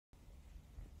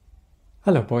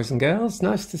Hello boys and girls,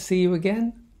 nice to see you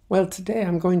again. Well, today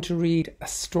I'm going to read a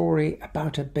story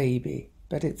about a baby,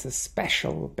 but it's a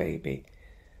special baby.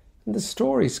 And the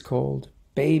story's called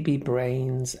Baby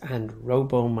Brains and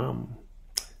Robomom,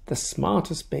 the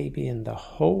smartest baby in the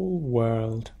whole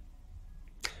world.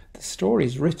 The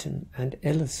story's written and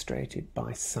illustrated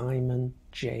by Simon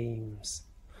James.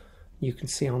 You can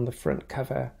see on the front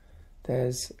cover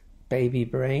there's baby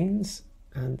brains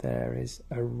and there is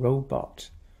a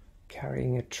robot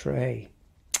carrying a tray.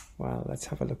 Well, let's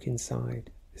have a look inside.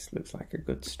 This looks like a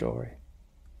good story.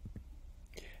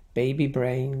 Baby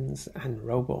Brains and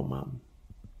Robomom.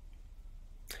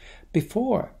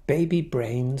 Before Baby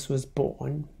Brains was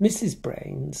born, Mrs.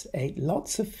 Brains ate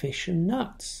lots of fish and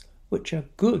nuts, which are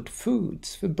good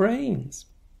foods for brains.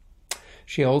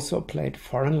 She also played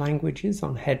foreign languages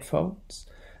on headphones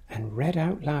and read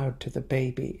out loud to the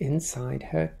baby inside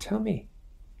her tummy.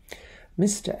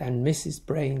 Mr. and Mrs.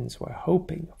 Brains were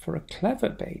hoping for a clever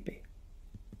baby.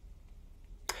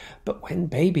 But when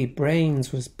Baby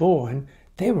Brains was born,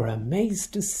 they were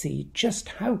amazed to see just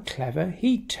how clever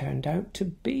he turned out to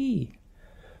be.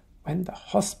 When the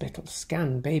hospital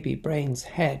scanned Baby Brains'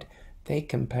 head, they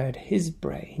compared his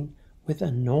brain with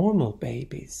a normal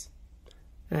baby's.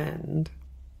 And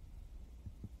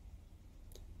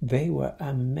they were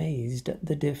amazed at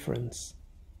the difference.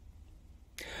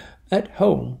 At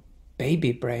home,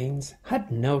 Baby Brains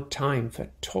had no time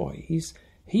for toys.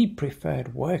 He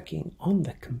preferred working on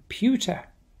the computer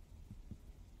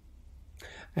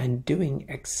and doing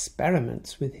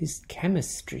experiments with his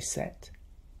chemistry set.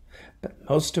 But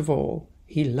most of all,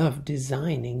 he loved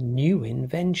designing new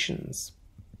inventions.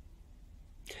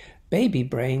 Baby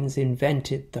Brains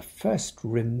invented the first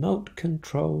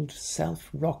remote-controlled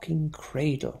self-rocking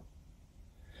cradle.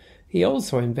 He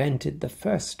also invented the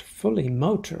first fully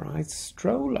motorized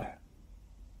stroller.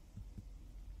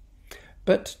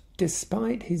 But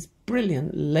despite his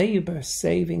brilliant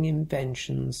labor-saving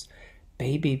inventions,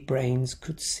 Baby Brains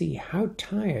could see how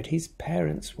tired his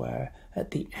parents were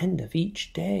at the end of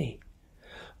each day.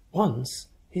 Once,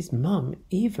 his mum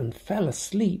even fell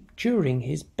asleep during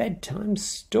his bedtime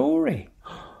story.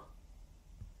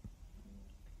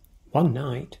 One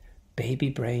night, Baby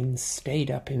Brains stayed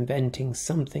up inventing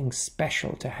something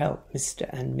special to help Mr.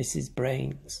 and Mrs.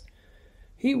 Brains.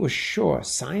 He was sure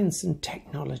science and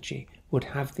technology would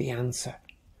have the answer.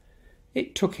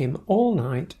 It took him all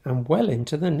night and well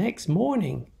into the next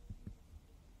morning.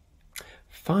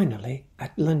 Finally,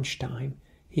 at lunchtime,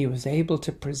 he was able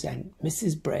to present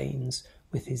Mrs. Brains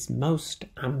with his most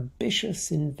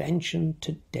ambitious invention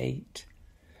to date.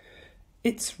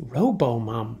 "It's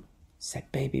Robomom,"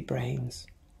 said Baby Brains.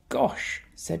 "Gosh,"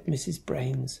 said Mrs.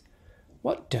 Brains,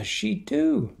 "what does she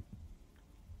do?"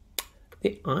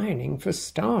 "The ironing for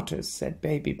starters," said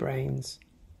Baby Brains.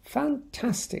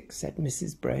 "Fantastic," said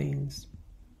Mrs. Brains.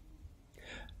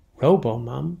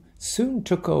 Robomom soon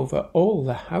took over all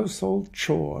the household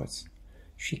chores.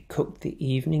 She cooked the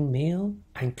evening meal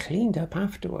and cleaned up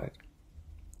afterward.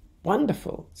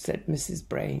 "Wonderful," said Mrs.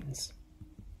 Brains.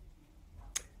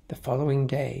 The following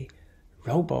day,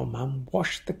 Robomom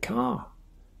washed the car.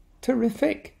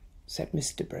 "Terrific," said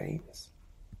Mr. Brains.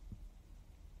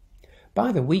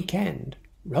 By the weekend,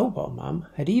 Robomom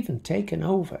had even taken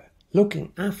over,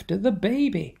 looking after the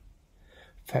baby.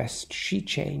 First, she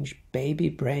changed Baby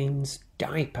Brains'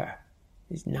 diaper,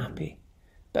 his nappy,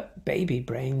 but Baby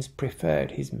Brains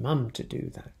preferred his mum to do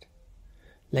that.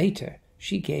 Later,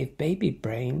 she gave Baby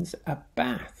Brains a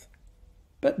bath,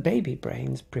 but Baby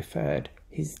Brains preferred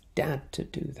his dad to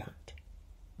do that.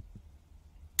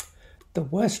 The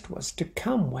worst was to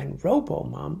come when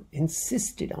Robomom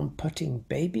insisted on putting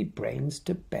Baby Brains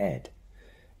to bed.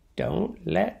 "Don't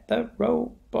let the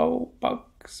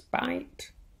robo-bugs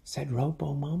bite," said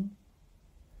Robomom.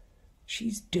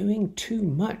 "She's doing too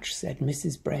much," said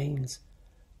Mrs. Brains.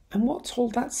 "And what's all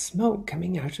that smoke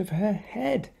coming out of her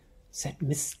head?" said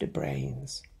Mr.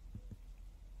 Brains.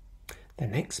 The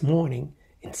next morning,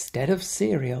 instead of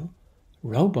cereal,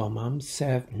 Robomom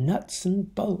served nuts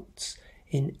and bolts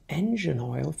in engine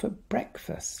oil for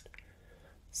breakfast.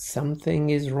 "Something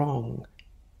is wrong,"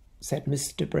 said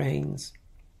Mr. Brains.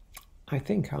 "I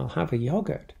think I'll have a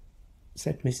yogurt,"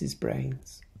 said Mrs.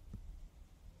 Brains.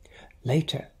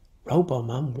 Later,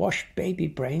 Robomom washed Baby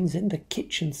Brains in the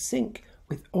kitchen sink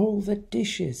with all the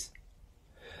dishes.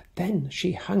 Then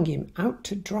she hung him out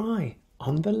to dry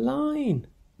on the line.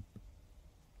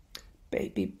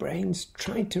 Baby Brains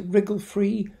tried to wriggle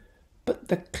free, but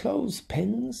the clothes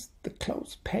pegs,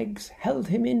 held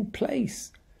him in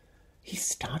place. He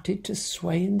started to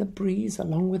sway in the breeze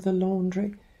along with the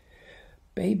laundry.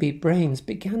 Baby Brains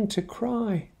began to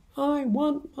cry. I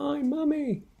want my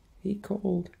mummy, he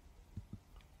called.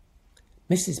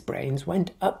 Mrs. Brains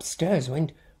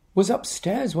was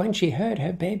upstairs when she heard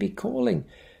her baby calling.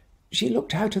 She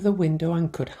looked out of the window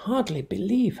and could hardly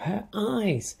believe her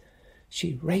eyes.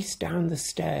 She raced down the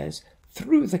stairs,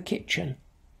 through the kitchen,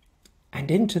 and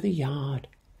into the yard.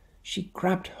 She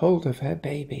grabbed hold of her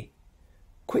baby.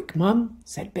 "Quick, Mum,"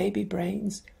 said Baby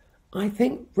Brains. "I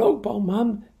think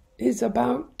Robomom is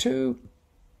about to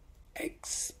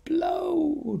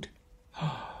explode."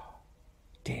 Oh,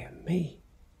 dear me,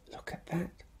 look at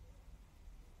that.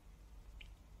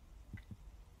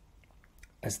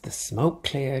 As the smoke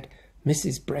cleared,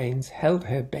 Mrs. Brains held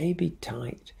her baby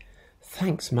tight.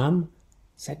 "Thanks, Mum,"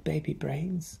 said Baby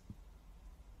Brains.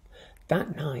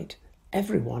 That night,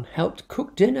 everyone helped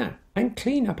cook dinner and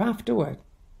clean up afterward.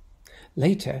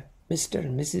 Later, Mr.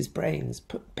 and Mrs. Brains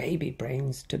put Baby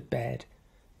Brains to bed.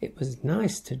 It was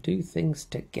nice to do things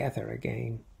together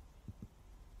again.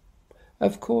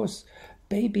 Of course,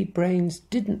 Baby Brains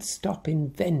didn't stop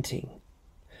inventing.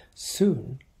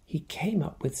 Soon, he came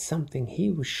up with something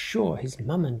he was sure his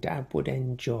mum and dad would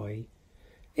enjoy.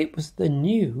 It was the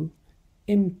new,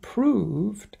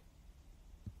 improved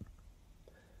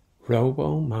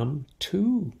Robomom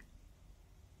 2.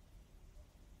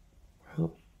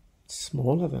 Well,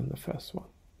 smaller than the first one.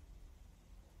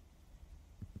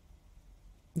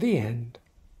 The end.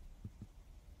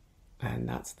 And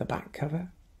that's the back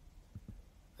cover.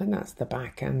 And that's the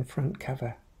back and front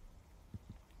cover.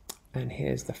 And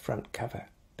here's the front cover.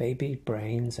 Baby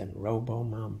Brains and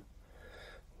Robomom.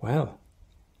 Well,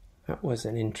 that was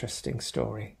an interesting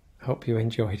story. I hope you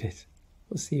enjoyed it.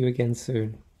 We'll see you again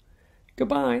soon.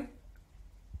 Goodbye.